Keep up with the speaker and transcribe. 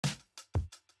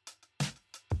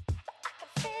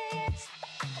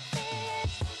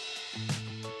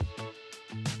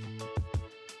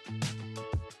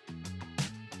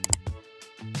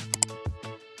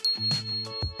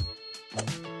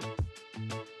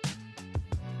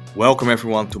Welcome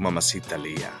everyone to Mamacita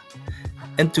Lia.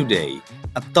 And today,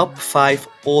 a top 5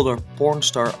 older porn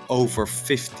star over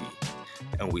 50.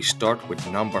 And we start with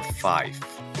number 5,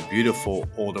 the beautiful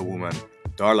older woman,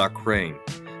 Darla Crane,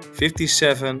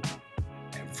 57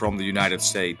 and from the United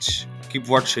States. Keep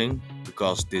watching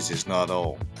because this is not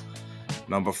all.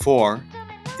 Number 4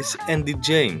 is Andy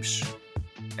James,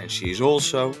 and she is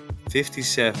also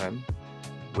 57,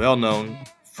 well known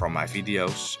from my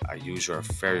videos. I use her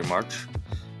very much,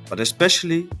 but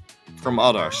especially from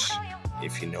others,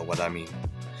 if you know what I mean.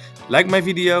 Like my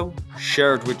video,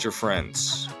 share it with your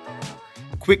friends.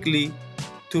 Quickly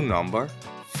to number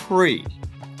 3,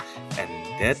 and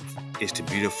that is the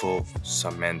beautiful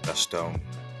Samantha Stone.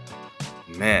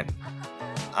 Man,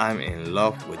 I'm in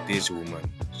love with this woman.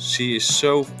 She is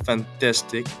so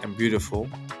fantastic and beautiful,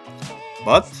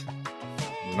 but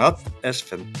not as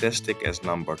fantastic as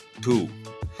number 2,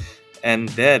 and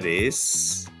that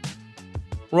is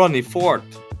Ronnie Ford.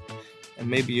 And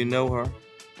maybe you know her.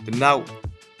 The now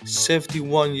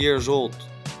 71 years old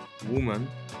woman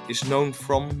is known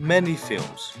from many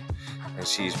films, and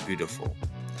she is beautiful.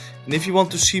 And if you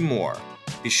want to see more,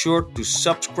 be sure to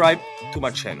subscribe to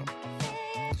my channel.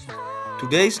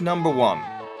 Today's number 1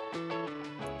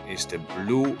 is the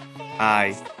blue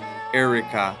eye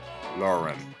Erica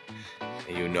Lauren,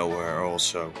 and you know her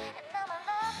also.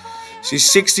 She's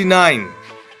 69.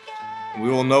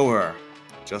 We all know her,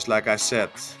 just like I said.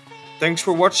 Thanks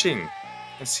for watching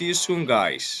and see you soon,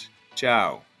 guys.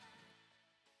 Ciao.